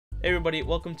Hey everybody,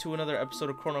 welcome to another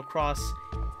episode of Chrono Cross.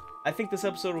 I think this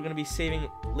episode we're going to be saving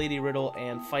Lady Riddle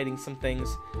and fighting some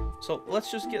things. So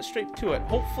let's just get straight to it.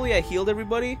 Hopefully I healed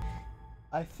everybody.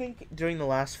 I think during the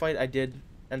last fight I did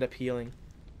end up healing.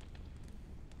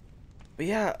 But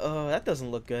yeah, that doesn't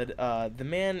look good. The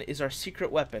man is our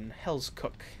secret weapon, Hell's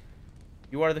Cook.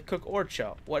 You are the cook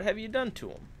Orcha. What have you done to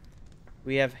him?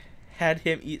 We have had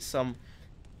him eat some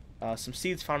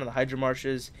seeds found in the Hydra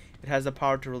Marshes. It has the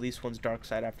power to release one's dark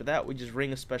side. After that, we just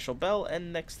ring a special bell,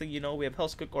 and next thing you know, we have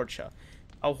Hell's Cook Orcha.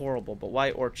 How horrible, but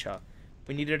why Orcha?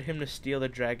 We needed him to steal the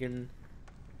dragon's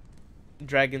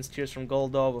tears from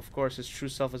Goldov. Of course, his true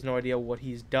self has no idea what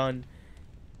he's done.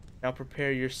 Now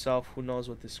prepare yourself. Who knows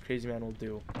what this crazy man will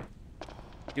do.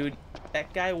 Dude,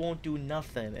 that guy won't do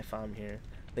nothing if I'm here.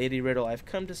 Lady Riddle, I've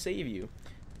come to save you.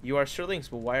 You are Sir Lynx,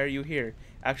 but why are you here?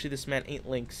 Actually, this man ain't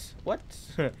Lynx. What?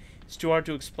 It's too hard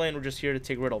to explain. We're just here to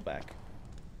take Riddle back.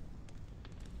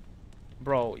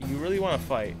 Bro, you really want to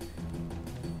fight?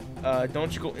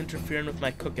 Don't you go interfering with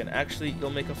my cooking. Actually,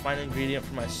 you'll make a fine ingredient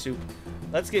for my soup.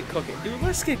 Let's get cooking. Dude,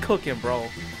 let's get cooking, bro.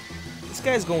 This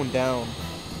guy's going down.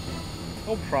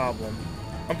 No problem.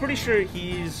 I'm pretty sure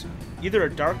he's either a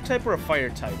dark type or a fire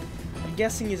type. I'm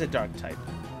guessing he's a dark type.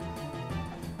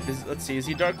 Let's see, is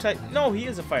he dark type? No, he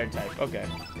is a fire type. Okay.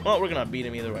 Well, we're gonna beat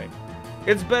him either way.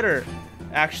 It's better,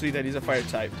 actually, that he's a fire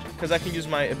type, because I can use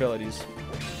my abilities.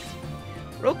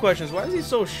 Real question is, why is he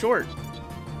so short?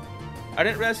 I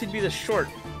didn't realize he'd be this short.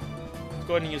 Let's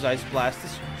go ahead and use Ice Blast.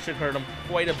 This should hurt him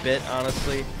quite a bit,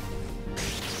 honestly.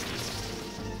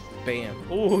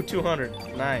 Bam. Ooh,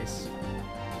 200. Nice.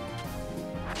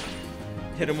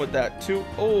 Hit him with that 2.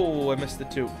 Oh, I missed the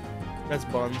 2. That's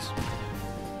buns.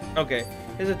 Okay.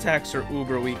 His attacks are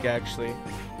uber weak, actually.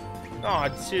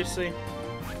 Oh, seriously?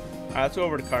 Alright, let's go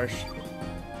over to Karsh.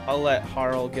 I'll let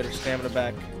Harl get her stamina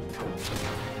back.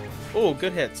 Oh,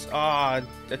 good hits. Ah,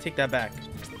 I take that back.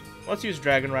 Let's use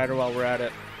Dragon Rider while we're at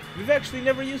it. We've actually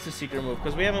never used the secret move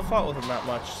because we haven't fought with him that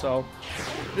much, so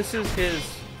this is his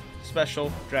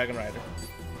special Dragon Rider.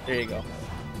 There you go.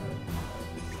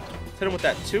 Let's hit him with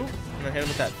that 2, and then hit him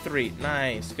with that 3.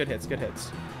 Nice. Good hits, good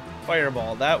hits.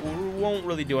 Fireball. That won't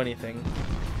really do anything.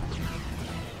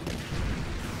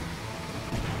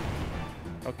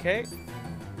 Okay.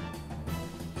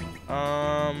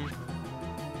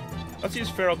 Let's use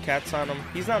Feral Cats on him.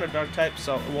 He's not a dark type,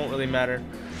 so it won't really matter.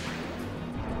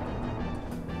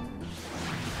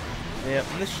 Yep,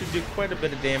 and this should do quite a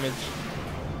bit of damage.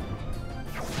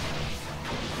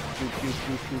 Pew, pew,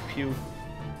 pew, pew, pew.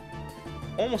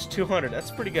 Almost 200. That's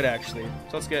pretty good, actually.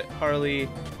 So let's get Harley.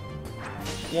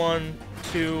 1,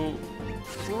 2,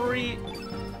 3,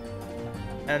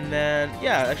 and then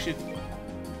yeah, actually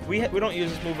we don't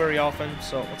use this move very often,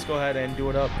 so let's go ahead and do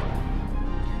it up.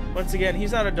 Once again,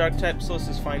 he's not a dark type, so this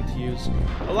is fine to use.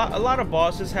 A lot of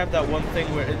bosses have that one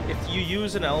thing where if you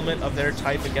use an element of their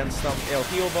type against them, it'll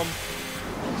heal them.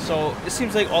 So it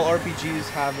seems like all RPGs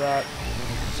have that,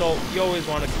 so you always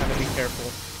want to kind of be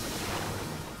careful.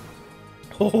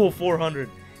 Oh, 400.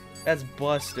 That's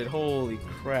busted. Holy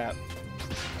crap.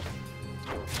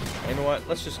 You know what?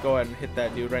 Let's just go ahead and hit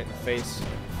that dude right in the face.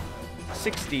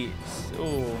 60.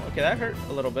 Ooh, okay, that hurt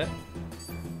a little bit.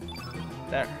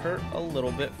 That hurt a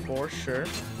little bit for sure.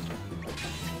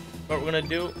 What we're gonna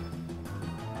do?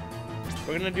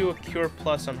 We're gonna do a Cure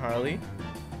Plus on Harley.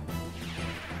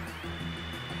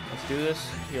 Let's do this.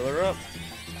 Heal her up.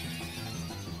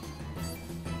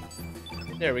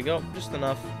 There we go. Just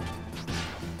enough.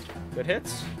 Good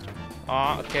hits.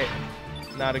 Ah, okay.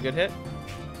 Not a good hit.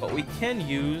 But we can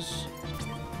use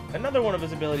another one of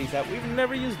his abilities that we've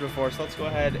never used before, so let's go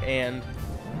ahead and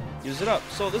use it up.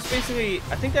 So this basically,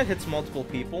 I think that hits multiple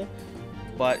people,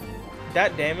 but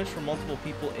that damage from multiple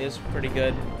people is pretty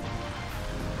good.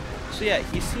 So yeah,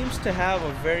 he seems to have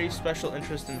a very special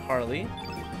interest in Harley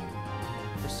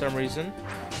for some reason.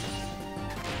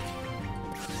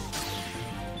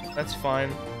 That's fine.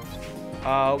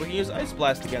 We can use Ice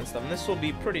Blast against them. This will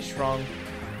be pretty strong.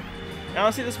 Now,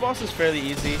 honestly, this boss is fairly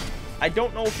easy. I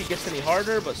don't know if he gets any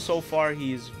harder, but so far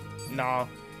he's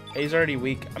already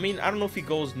weak. I mean, I don't know if he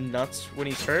goes nuts when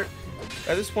he's hurt.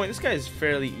 At this point, this guy is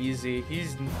fairly easy. He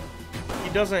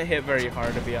doesn't hit very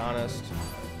hard, to be honest.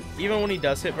 Even when he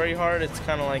does hit very hard, it's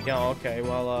kind of like, oh, okay,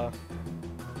 well,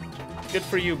 good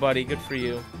for you, buddy. Good for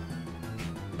you.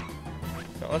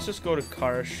 Now, let's just go to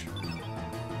Karsh.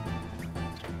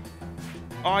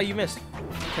 Oh, you missed.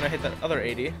 Can I hit that other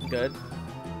 80? Good.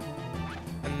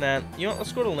 And then, you know,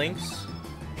 let's go to Lynx.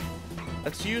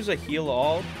 Let's use a heal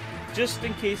all, just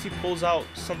in case he pulls out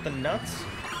something nuts.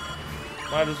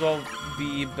 Might as well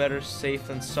be better safe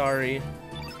than sorry.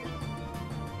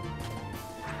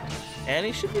 And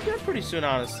he should be dead pretty soon,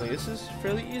 honestly. This is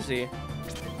fairly easy.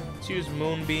 Let's use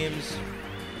moonbeams.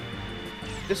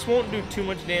 This won't do too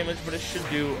much damage, but it should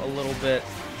do a little bit.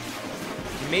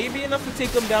 Maybe enough to take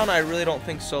them down. I really don't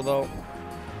think so, though.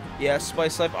 Yeah,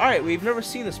 Spice Life. Alright, we've never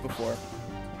seen this before.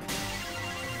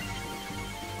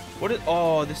 What is...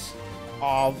 Oh, this...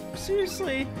 Oh,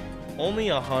 seriously? Only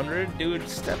 100? Dude,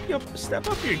 step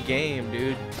up your game,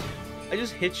 dude. I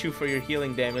just hit you for your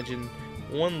healing damage in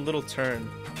one little turn.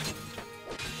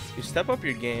 You step up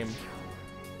your game.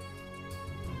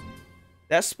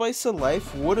 That Spice of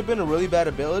Life would have been a really bad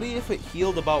ability if it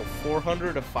healed about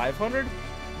 400 to 500.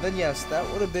 Then yes, that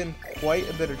would have been quite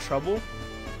a bit of trouble.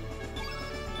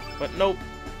 But nope.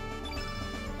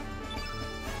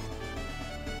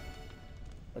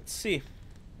 Let's see.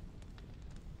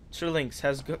 Sir Lynx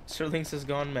has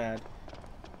gone mad.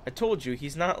 I told you,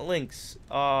 he's not Lynx.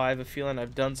 Oh, I have a feeling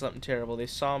I've done something terrible. They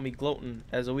saw me gloating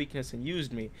as a weakness and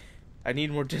used me. I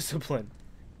need more discipline.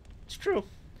 It's true.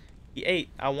 He ate.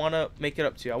 I want to make it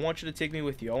up to you. I want you to take me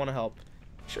with you. I want to help.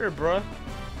 Sure, bruh.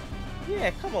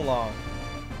 Yeah, come along.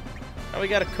 Now we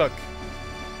gotta cook.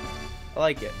 I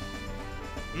like it.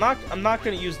 I'm not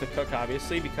gonna use the cook,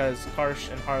 obviously, because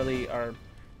Karsh and Harley are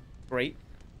great.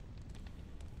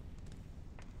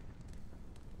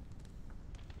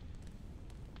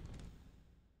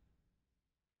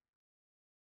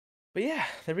 But yeah,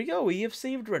 there we go. We have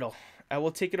saved Riddle. I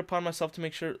will take it upon myself to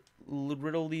make sure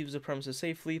Riddle leaves the premises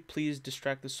safely. Please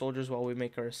distract the soldiers while we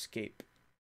make our escape.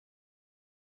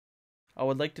 I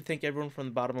would like to thank everyone from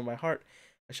the bottom of my heart.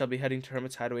 I shall be heading to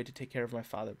Hermit's Hideaway to take care of my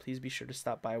father. Please be sure to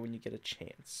stop by when you get a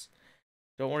chance.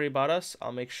 Don't worry about us.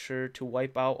 I'll make sure to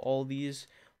wipe out all these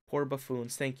poor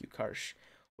buffoons. Thank you, Karsh.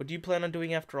 What do you plan on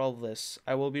doing after all of this?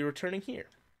 I will be returning here.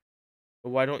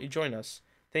 But why don't you join us?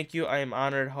 Thank you. I am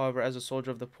honored. However, as a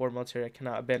soldier of the poor military, I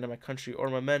cannot abandon my country or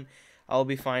my men. I'll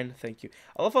be fine. Thank you.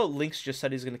 I love how Lynx just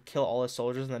said he's going to kill all his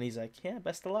soldiers, and then he's like, yeah,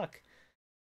 best of luck.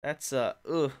 That's,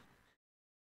 ugh.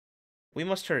 We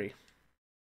must hurry.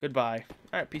 Goodbye.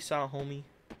 Alright, peace out, homie.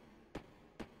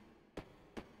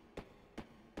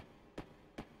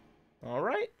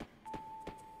 Alright.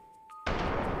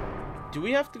 Do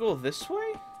we have to go this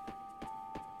way?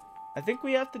 I think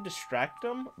we have to distract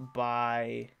them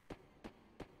by...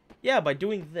 Yeah, by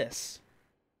doing this.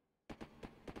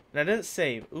 And I didn't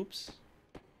save. Oops.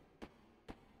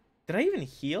 Did I even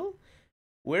heal?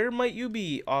 Where might you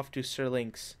be off to, Sir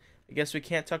Lynx? I guess we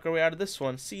can't tuck our way out of this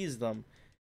one. Seize them.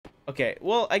 Okay,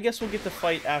 well, I guess we'll get to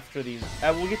fight after these.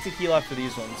 We'll get to heal after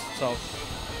these ones, so.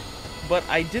 But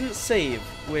I didn't save,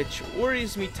 which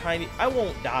worries me tiny. I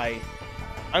won't die.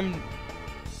 I'm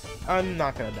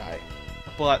not gonna die.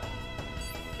 But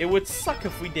it would suck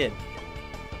if we did.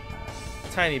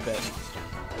 Tiny bit.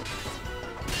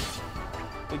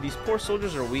 Dude, these poor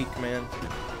soldiers are weak, man.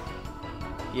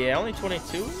 Yeah, only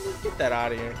 22? Get that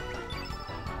out of here.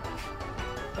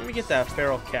 Let me get that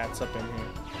feral cats up in here.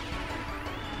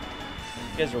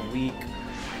 You guys are weak.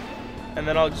 And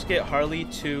then I'll just get Harley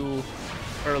to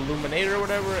her Illuminator or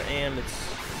whatever, and it's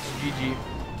GG.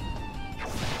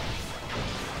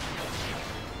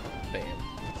 Bam.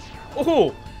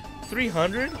 Oh!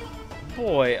 300?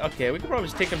 Boy, okay, we could probably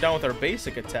just take him down with our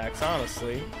basic attacks,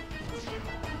 honestly.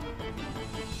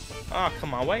 Ah,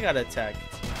 come on, why you gotta attack?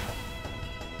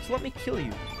 Just let me kill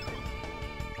you.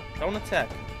 Don't attack.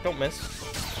 Don't miss.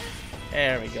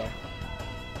 There we go.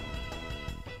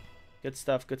 Good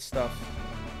stuff, good stuff.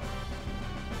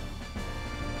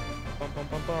 Bum, bum,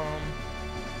 bum, bum.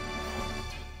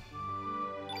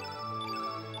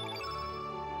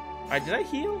 Alright, did I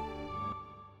heal?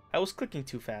 I was clicking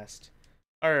too fast.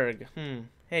 Arg.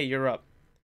 Hey, you're up.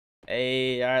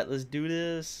 Hey, alright, let's do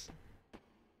this.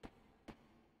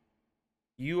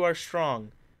 You are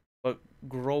strong, but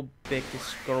grow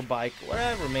bike,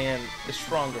 whatever, man, is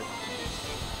stronger.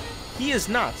 He is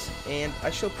not, and I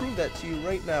shall prove that to you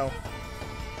right now.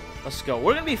 Let's go.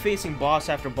 We're going to be facing boss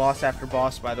after boss after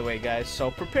boss, by the way, guys, so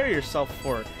prepare yourself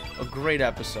for a great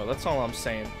episode. That's all I'm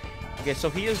saying. Okay, so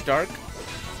he is dark.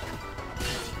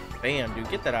 Bam, dude,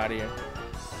 get that out of here.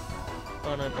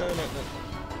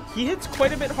 He hits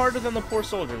quite a bit harder than the poor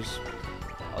soldiers.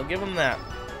 I'll give him that.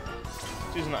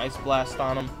 Let's use an ice blast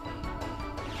on him.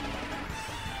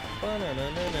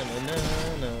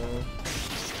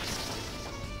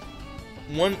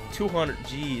 200.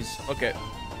 Jeez. Okay.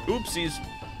 Oopsies.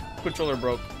 Controller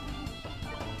broke.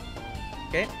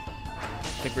 Okay. I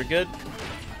think we're good.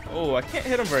 Oh, I can't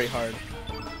hit him very hard.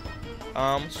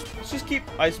 Let's just keep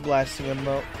ice blasting him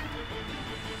though.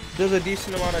 Does a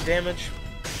decent amount of damage.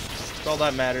 That's all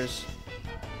that matters.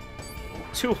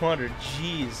 200.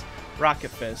 Jeez. Rocket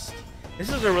Fist. This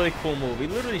is a really cool move. He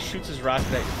literally shoots his rocket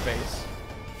at your face.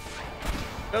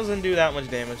 Doesn't do that much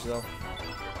damage though.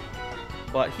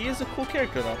 But he is a cool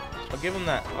character though. I'll give him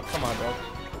that. Oh, come on, bro.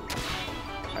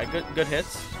 Alright, good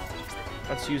hits.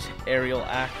 Let's use aerial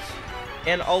axe.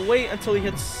 And I'll wait until he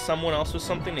hits someone else with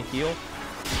something to heal.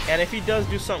 And if he does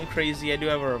do something crazy, I do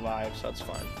have a revive, so that's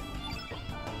fine.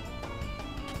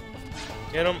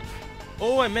 Get him.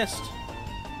 Oh, I missed.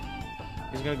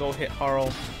 He's gonna go hit Harl.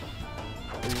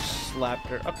 He just slapped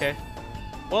her. Okay.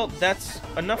 Well, that's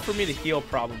enough for me to heal,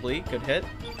 probably. Good hit.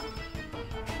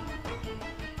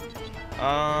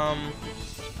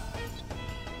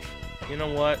 You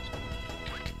know what?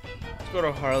 Let's go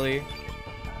to Harley.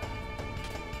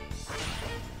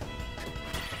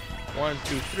 1,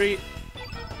 2, 3.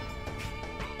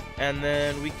 And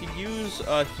then we could use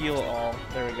heal all.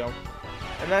 There we go.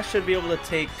 And that should be able to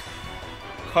take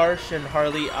Karsh and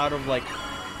Harley out of like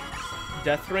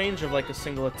death range of like a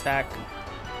single attack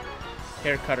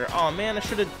hair cutter. Oh man, I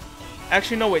should have.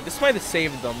 Actually, no, wait. This might have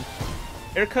saved them.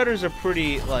 Hair cutters are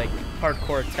pretty like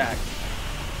hardcore attack.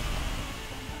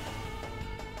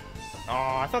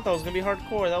 Oh, I thought that was gonna be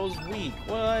hardcore. That was weak.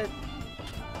 What?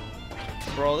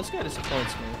 Bro, this guy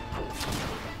disappoints me.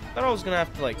 I thought I was gonna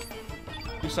have to like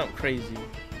do something crazy.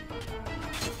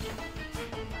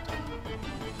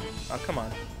 Oh, come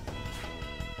on.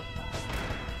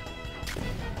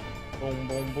 Boom,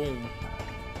 boom, boom.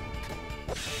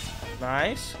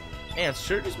 Nice. Man,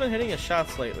 Surge's been hitting his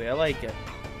shots lately. I like it.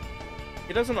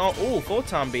 He doesn't all. Oh,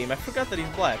 photon beam. I forgot that he's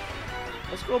black.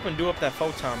 Let's go up and do up that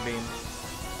photon beam.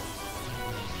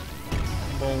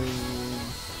 Boom.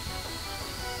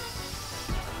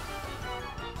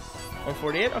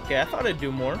 148. Okay, I thought I'd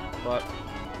do more, but.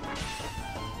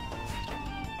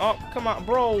 Oh, come on,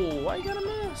 bro. Why you gotta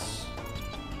miss?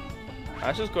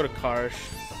 Let's just go to Karsh.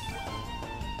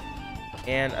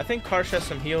 And I think Karsh has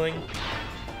some healing.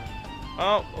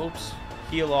 Oh, oops.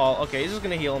 Heal all. Okay, he's just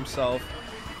gonna heal himself.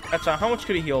 That's how much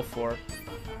could he heal for?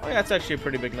 Oh yeah, that's actually a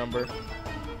pretty big number.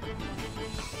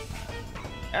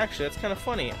 Actually, that's kind of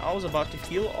funny. I was about to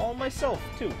heal all myself,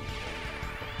 too.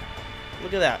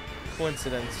 Look at that.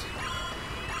 Coincidence.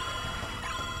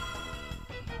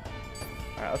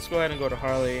 Alright, let's go ahead and go to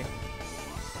Harley.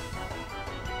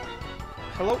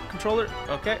 Hello, controller.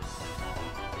 Okay.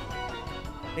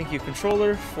 Thank you,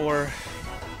 controller, for...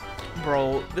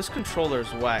 Bro, this controller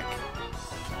is whack.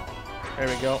 There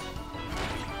we go.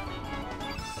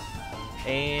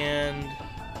 And...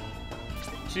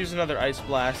 let's use another Ice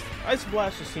Blast. Ice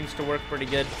Blast just seems to work pretty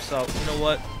good, so you know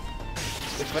what?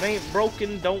 If it ain't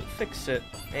broken, don't fix it.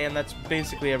 And that's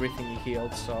basically everything he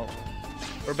healed, so...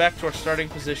 we're back to our starting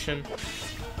position.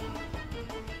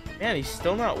 Man, he's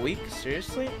still not weak?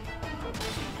 Seriously?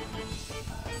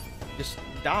 Just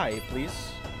die,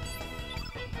 please.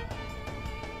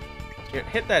 Here,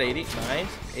 hit that 80. Nice.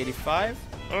 85.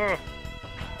 Ugh.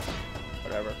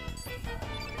 Whatever.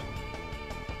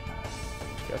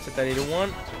 Let's hit that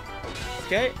 81.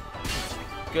 Okay.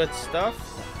 Good stuff.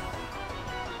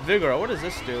 Vigor, what does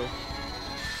this do?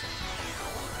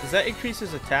 Does that increase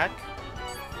his attack?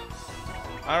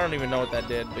 I don't even know what that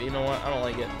did, but you know what? I don't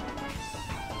like it.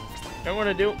 You know what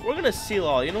we're gonna do? We're gonna seal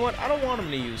all. You know what? I don't want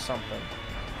him to use something.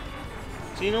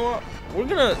 So you know what? We're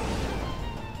gonna...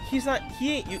 he's not...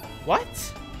 he ain't... you...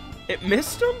 what? It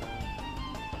missed him?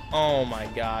 Oh my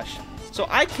gosh. So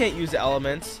I can't use the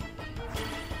elements,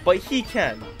 but he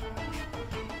can.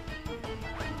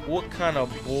 What kind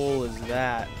of bull is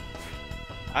that?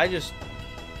 I just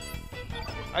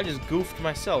goofed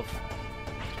myself.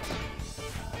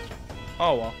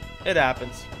 Oh well, it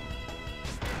happens.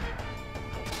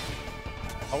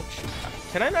 Ouch.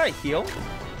 Can I not heal?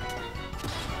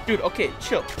 Dude, okay,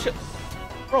 chill.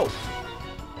 Bro,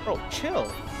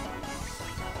 chill.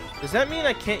 Does that mean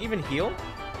I can't even heal?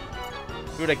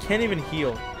 Dude, I can't even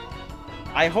heal.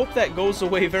 I hope that goes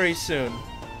away very soon.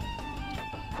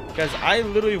 Because I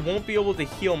literally won't be able to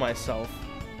heal myself.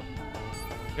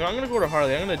 You know, I'm going to go to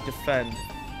Harley. I'm going to defend.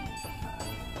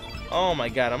 Oh my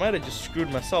god, I might have just screwed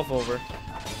myself over.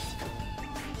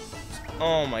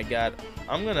 Oh my god.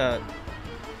 I'm going to...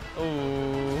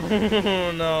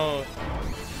 oh, no.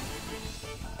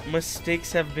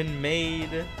 Mistakes have been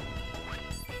made.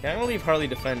 Yeah, I'm going to leave Harley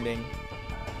defending.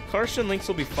 Karsh and Lynx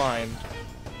will be fine.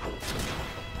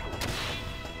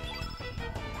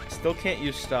 Still can't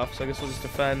use stuff, so I guess we'll just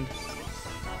defend.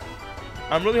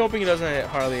 I'm really hoping he doesn't hit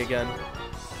Harley again.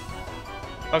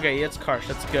 Okay, it's Karsh.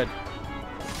 That's good.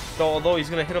 So, although he's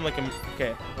gonna hit him like a...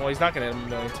 okay, well, he's not gonna hit him a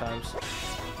million times.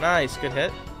 Nice, good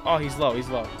hit. Oh, he's low. It's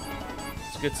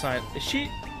a good sign. Is she...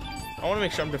 I want to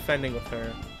make sure I'm defending with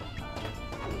her.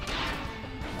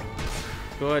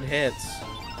 Good hits.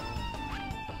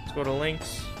 Let's go to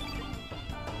links.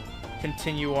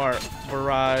 Continue our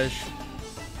barrage.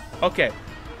 Okay.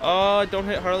 Don't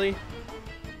hit Harley.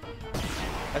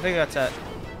 I think that's at...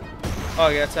 Oh,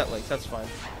 yeah, that's at links. That's fine.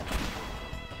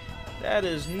 That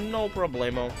is no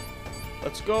problemo.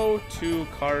 Let's go to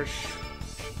Karsh.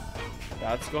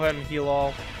 Yeah, let's go ahead and heal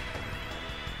all.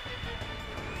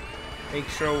 Make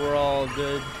sure we're all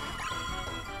good.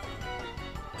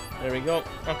 There we go.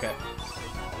 Okay.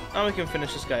 Now we can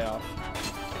finish this guy off.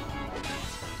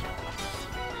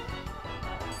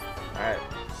 Alright.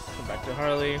 Come back to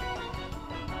Harley.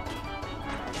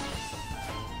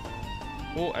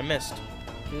 Oh, I missed.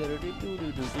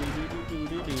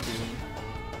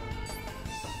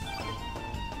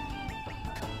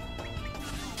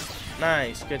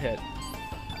 Nice. Good hit.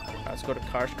 Let's go to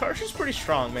Karsh. Karsh is pretty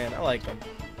strong, man. I like him.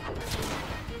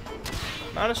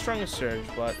 Not as strong as Surge,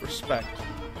 but respect.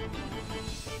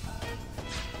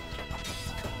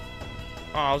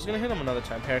 Oh, I was gonna hit him another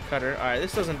time. Hair cutter. Alright,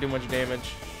 this doesn't do much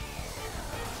damage.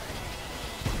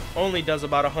 Only does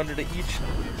about 100 to each.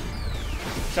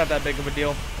 It's not that big of a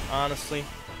deal, honestly.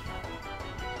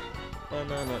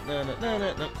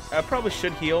 I probably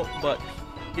should heal, but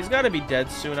he's gotta be dead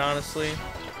soon, honestly.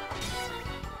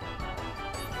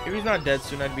 If he's not dead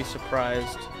soon, I'd be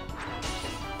surprised.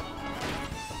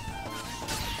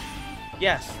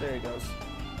 Yes, there he goes.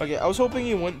 Okay, I was hoping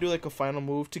he wouldn't do like a final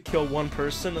move to kill one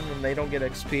person and then they don't get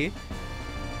XP.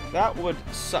 That would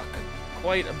suck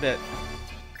quite a bit.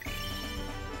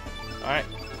 Alright,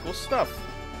 cool stuff.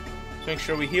 Let's make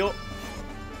sure we heal.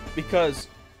 Because,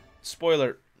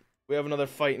 spoiler, we have another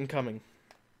fight incoming.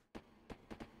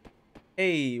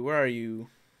 Hey, where are you?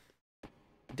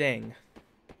 Dang.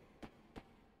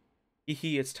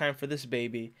 Hehe, it's time for this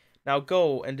baby. Now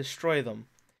go and destroy them.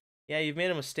 Yeah, you've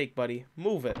made a mistake, buddy.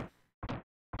 Move it.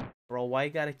 Bro, why you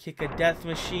gotta kick a death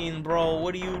machine, bro?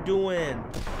 What are you doing?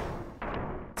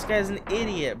 This guy's an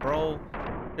idiot, bro.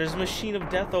 There's a machine of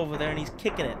death over there and he's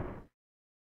kicking it.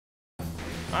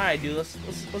 Alright, dude, let's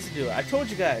do it. I told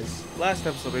you guys last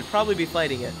episode we'd probably be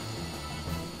fighting it.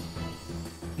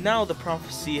 Now the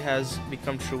prophecy has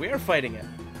become true. We are fighting it.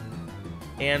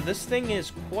 And this thing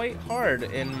is quite hard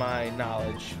in my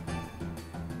knowledge.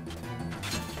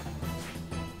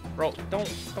 Bro, don't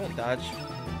dodge.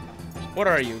 What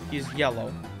are you? He's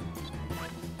yellow.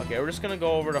 Okay, we're just gonna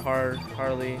go over to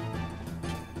Harley.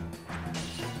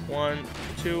 1,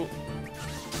 2.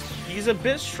 He's a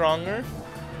bit stronger.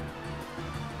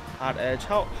 Hot edge.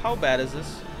 How bad is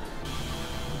this?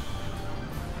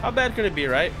 How bad could it be,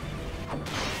 right?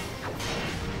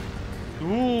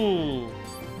 Ooh.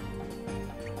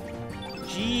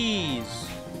 Jeez.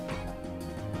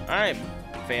 Alright,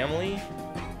 family.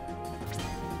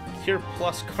 Here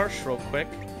plus Karsh real quick.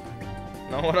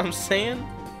 Know what I'm saying?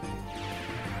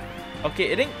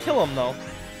 Okay, it didn't kill him though.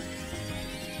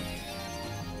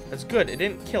 That's good, it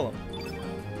didn't kill him.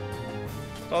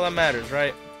 That's all that matters,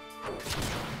 right?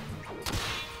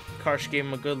 Karsh gave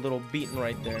him a good little beating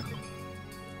right there.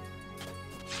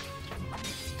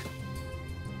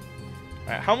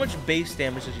 Alright, how much base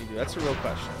damage did you do? That's a real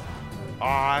question.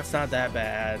 Aw, it's not that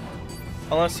bad.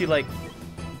 Unless he like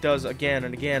does again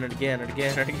and again and again and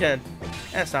again and again.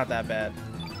 That's not that bad.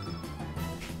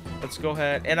 Let's go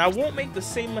ahead. And I won't make the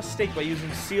same mistake by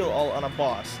using Seal All on a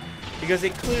boss. Because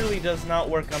it clearly does not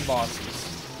work on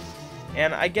bosses.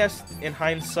 And I guess in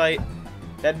hindsight,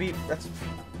 that's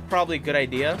probably a good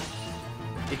idea.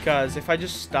 Because if I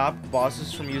just stopped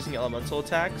bosses from using elemental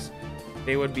attacks,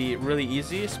 they would be really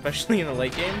easy, especially in the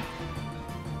late game.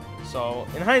 So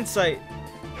in hindsight,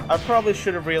 I probably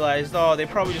should have realized, oh, they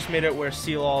probably just made it where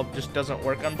Seal All just doesn't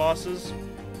work on bosses.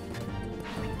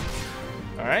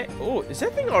 Alright. Oh, is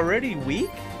that thing already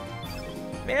weak?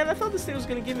 Man, I thought this thing was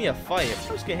going to give me a fight.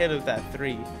 I was going to hit it with that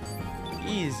 3.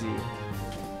 Easy.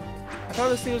 I thought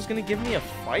this thing was going to give me a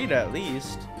fight at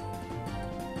least.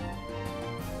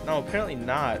 No, apparently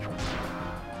not.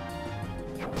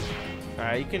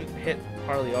 Alright, you can hit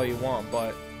Harley all you want,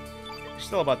 but you're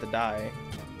still about to die.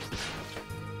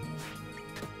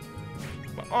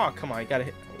 Oh, come on, you gotta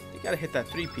hit that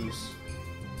 3-piece.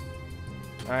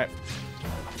 Alright.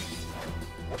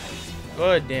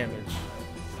 Good damage.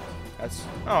 That's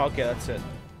oh, okay, that's it.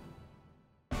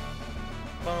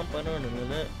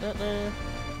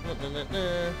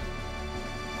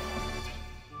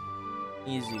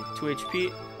 Easy. 2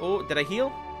 HP. Oh, did I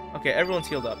heal? Okay, everyone's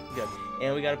healed up. Good.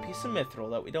 And we got a piece of mithril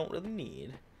that we don't really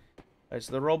need. Alright,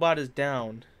 so the robot is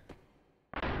down.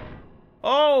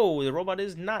 Oh, the robot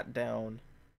is not down.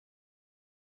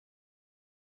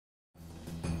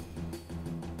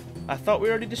 I thought we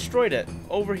already destroyed it.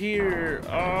 Over here.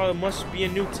 Oh, it must be a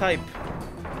new type.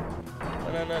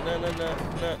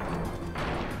 No.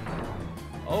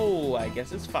 Oh, I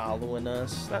guess it's following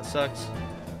us. That sucks.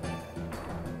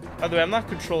 By the way, I'm not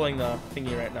controlling the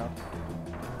thingy right now.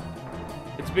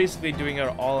 It's basically doing it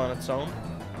all on its own.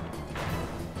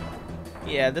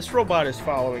 Yeah, this robot is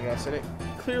following us, and it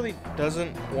clearly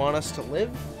doesn't want us to live.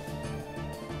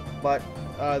 But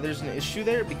there's an issue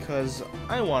there because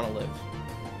I want to live.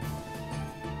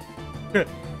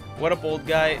 What up, old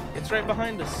guy? It's right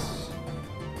behind us.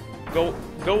 Go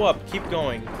up. Keep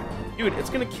going. Dude, it's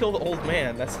gonna kill the old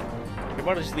man. You're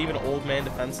about to just leave an old man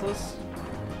defenseless?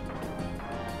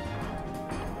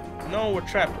 No, we're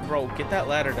trapped. Bro, get that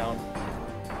ladder down.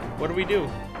 What do? We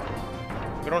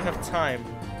don't have time.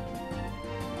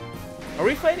 Are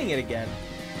we fighting it again?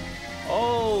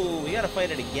 Oh, we gotta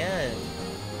fight it again.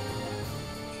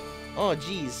 Oh,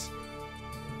 jeez.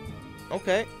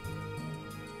 Okay.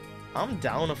 I'm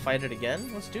down to fight it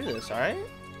again. Let's do this, alright?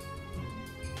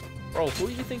 Bro, who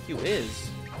do you think you is?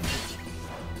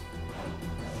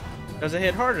 Does it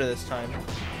hit harder this time?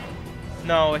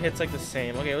 No, it hits like the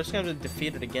same. Okay, we're just gonna have to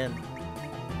defeat it again.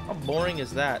 How boring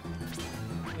is that?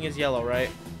 I think it's yellow, right?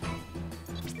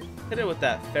 Hit it with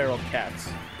that feral cats.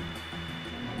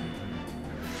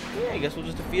 Yeah, I guess we'll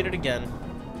just defeat it again.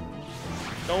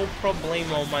 No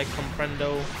problemo, my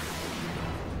comprendo.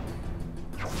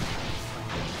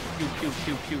 Pew, pew,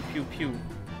 pew, pew, pew, pew.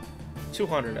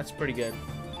 200, that's pretty good.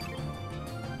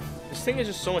 This thing is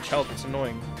just so much health, it's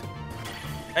annoying.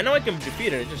 I know I can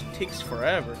defeat it just takes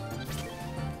forever.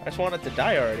 I just want it to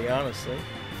die already, honestly.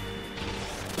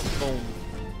 Boom.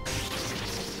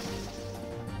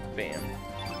 Bam.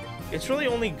 Its really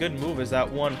only good move is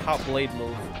that one hot blade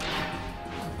move.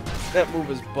 That move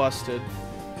is busted.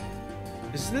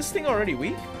 Is this thing already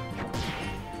weak?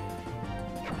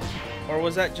 Or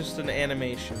was that just an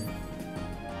animation?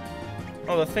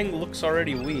 Oh, the thing looks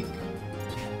already weak.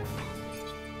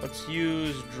 Let's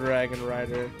use Dragon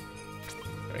Rider.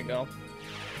 There we go.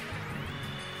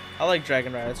 I like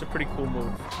Dragon Rider. It's a pretty cool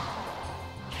move.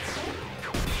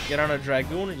 Get on a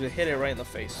Dragoon and just hit it right in the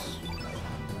face.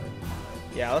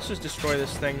 Yeah, let's just destroy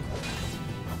this thing.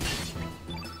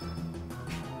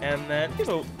 And then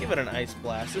give it an Ice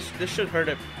Blast. This should hurt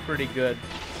it pretty good.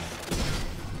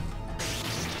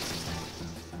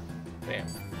 Bam.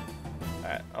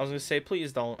 Alright, I was gonna say,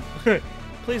 please don't.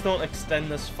 Please don't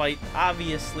extend this fight.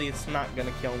 Obviously, it's not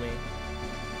gonna kill me.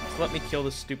 Just let me kill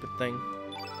this stupid thing.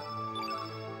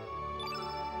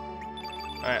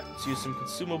 Alright, let's use some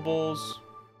consumables.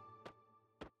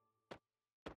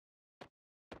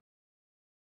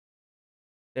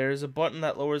 There's a button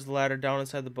that lowers the ladder down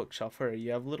inside the bookshelf. Hurry,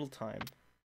 you have little time.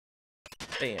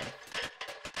 Bam.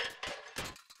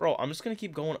 Bro, I'm just gonna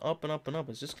keep going up and up and up.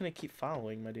 It's just gonna keep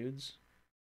following, my dudes.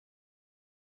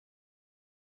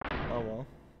 Oh well.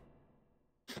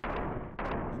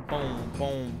 Boom,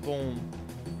 boom, boom.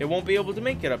 It won't be able to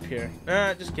make it up here.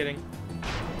 Nah, just kidding.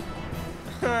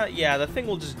 Yeah, the thing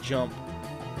will just jump.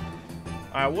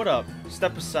 Alright, what up?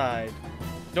 Step aside.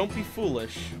 Don't be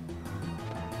foolish.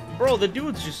 Bro, the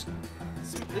dude's just...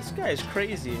 This guy is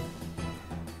crazy.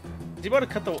 Is he about to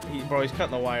cut the... Bro, he's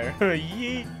cutting the wire.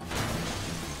 Yeet.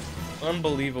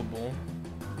 Unbelievable.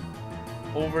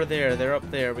 Over there. They're up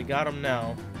there. We got him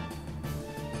now.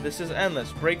 This is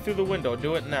endless. Break through the window.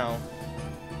 Do it now.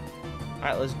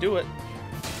 Alright, let's do it.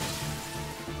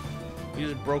 We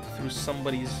just broke through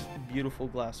somebody's beautiful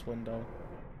glass window.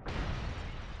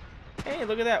 Hey,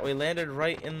 look at that. We landed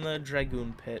right in the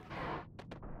Dragoon pit.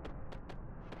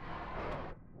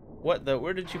 What the?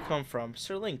 Where did you come from?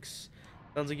 Sir Lynx.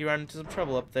 Sounds like you ran into some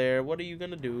trouble up there. What are you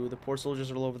gonna do? The poor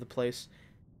soldiers are all over the place.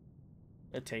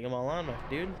 Take them all on, my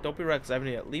dude. Don't be reckless. I haven't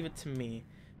yet. Leave it to me.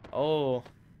 Oh.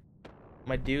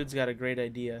 My dude's got a great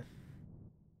idea.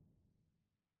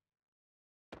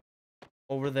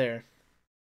 Over there.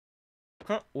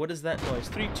 Huh? What is that noise?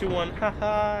 3, 2, 1.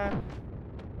 Haha.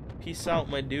 Peace out,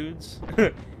 my dudes.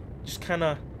 Just kind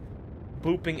of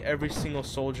booping every single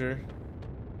soldier.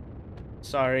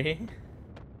 Sorry.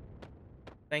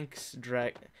 Thanks,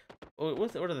 Drag.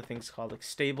 What are the things called? Like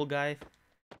stable guy?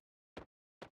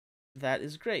 That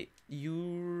is great.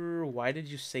 Why did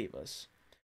you save us?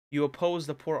 You oppose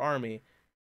the poor army.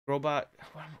 Robot.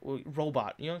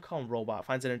 You don't call him Robot.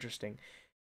 Finds it interesting.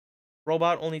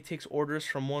 Robot only takes orders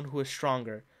from one who is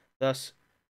stronger. Thus,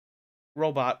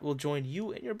 Robot will join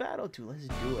you in your battle too. Let's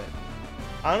do it.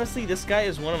 Honestly, this guy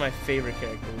is one of my favorite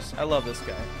characters. I love this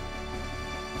guy.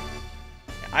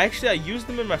 I used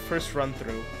him in my first run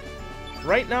through.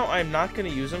 Right now, I'm not going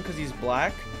to use him because he's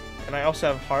black. And I also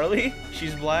have Harley.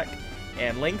 She's black.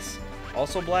 And Lynx,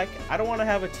 also black. I don't want to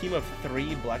have a team of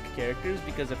 3 black characters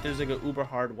because if there's like a uber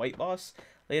hard white boss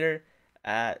later,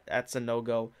 That's a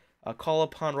no-go. Call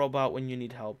upon robot when you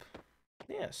need help.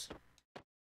 Yes.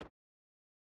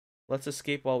 Let's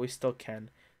escape while we still can.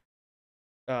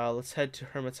 Let's head to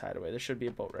Hermit's Hideaway. There should be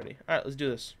a boat ready. Alright, let's do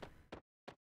this.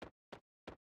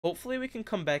 Hopefully we can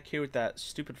come back here with that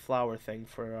stupid flower thing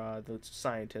for the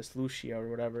scientist, Lucia or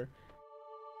whatever.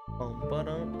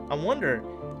 I wonder,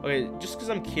 okay, just because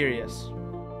I'm curious,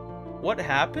 what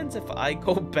happens if I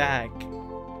go back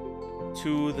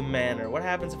to the manor? What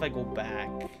happens if I go back?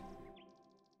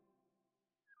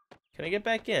 Can I get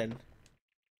back in?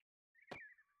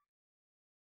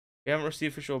 We haven't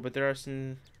received official, but there are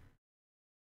some...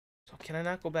 So can I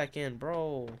not go back in,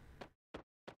 bro?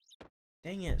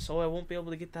 Dang it, so I won't be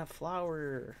able to get that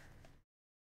flower.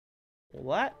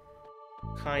 Well, that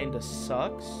kinda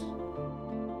sucks.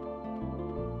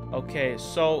 Okay,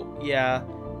 so, yeah.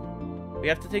 We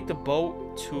have to take the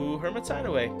boat to Hermit's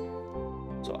Hideaway.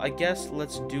 So I guess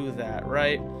let's do that,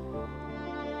 right?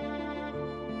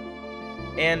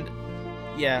 And,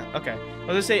 yeah, okay. I was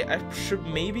gonna say, I should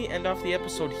maybe end off the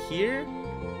episode here.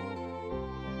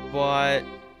 But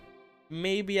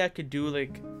maybe I could do,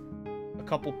 like, a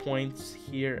couple points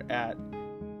here at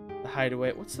the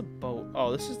hideaway. What's the boat?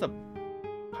 Oh, this is the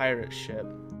pirate ship.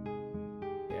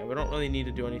 Yeah, we don't really need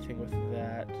to do anything with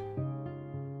that.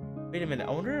 Wait a minute,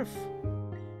 I wonder if...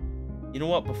 You know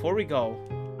what, before we go,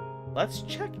 let's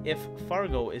check if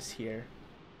Fargo is here.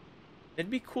 It'd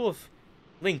be cool if...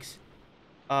 Lynx,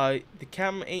 the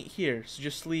cam ain't here, so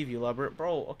just leave, you lubber.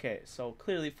 Bro, okay, so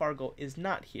clearly Fargo is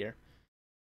not here.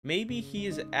 Maybe he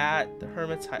is at the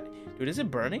Hermit's Hideaway. Dude, is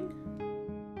it burning?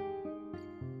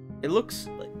 It looks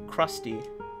like crusty.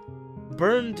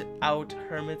 Burned out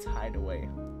Hermit's Hideaway.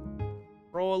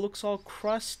 Bro, it looks all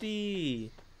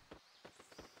crusty.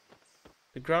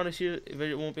 The ground is here,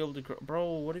 it won't be able to grow.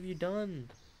 Bro, what have you done?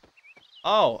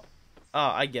 Oh,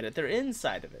 I get it. They're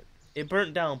inside of it. It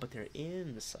burnt down, but they're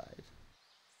inside.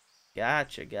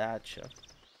 Gotcha, gotcha.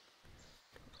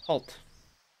 Halt.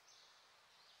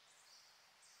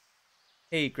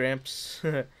 Hey, Gramps.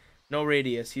 No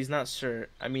Radius. He's not Sir.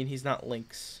 I mean, he's not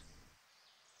Lynx.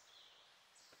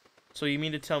 So you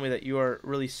mean to tell me that you are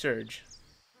really Surge?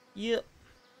 Yep.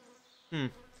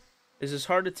 This is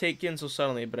hard to take in so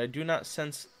suddenly, but I do not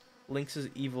sense Lynx's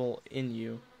evil in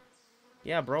you.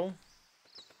 Yeah, bro.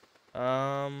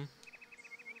 Thank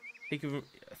you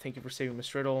for saving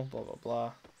Miss Riddle. Blah blah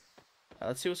blah.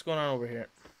 Let's see what's going on over here.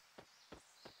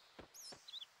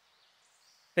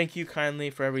 Thank you kindly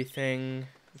for everything.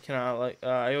 I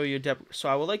owe you a debt, so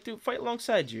I would like to fight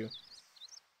alongside you.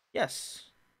 Yes.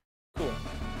 Cool.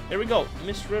 There we go.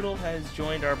 Miss Riddle has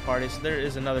joined our party, so there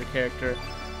is another character.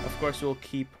 Of course, we'll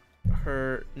keep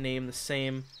her name the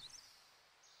same.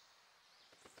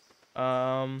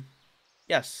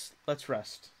 Yes. Let's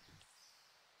rest.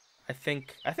 I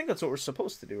think that's what we're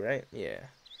supposed to do, right? Yeah.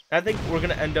 I think we're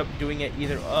gonna end up doing it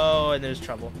either. Oh, and there's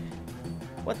trouble.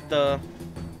 What the?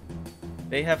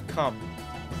 They have come.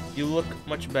 You look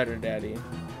much better, Daddy.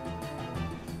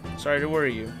 Sorry to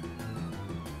worry you.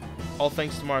 All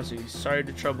thanks to Marcy. Sorry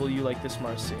to trouble you like this,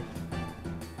 Marcy.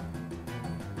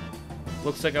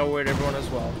 Looks like I worried everyone as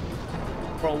well.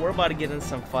 Bro, we're about to get in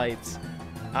some fights.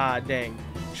 Ah, dang.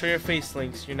 Show your face,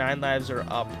 Lynx. Your 9 lives are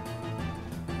up.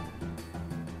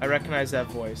 I recognize that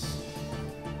voice.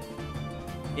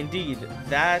 Indeed,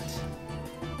 that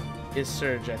is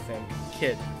Surge, I think.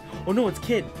 Kid. Oh no, it's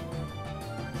Kid.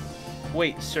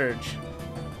 Wait, Surge.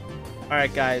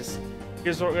 Alright, guys.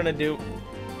 Here's what we're gonna do.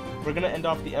 We're gonna end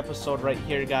off the episode right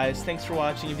here, guys. Thanks for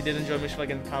watching. If you did enjoy, make sure to like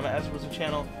and comment, as was the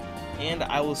channel. And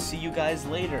I will see you guys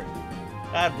later.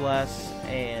 God bless,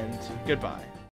 and goodbye.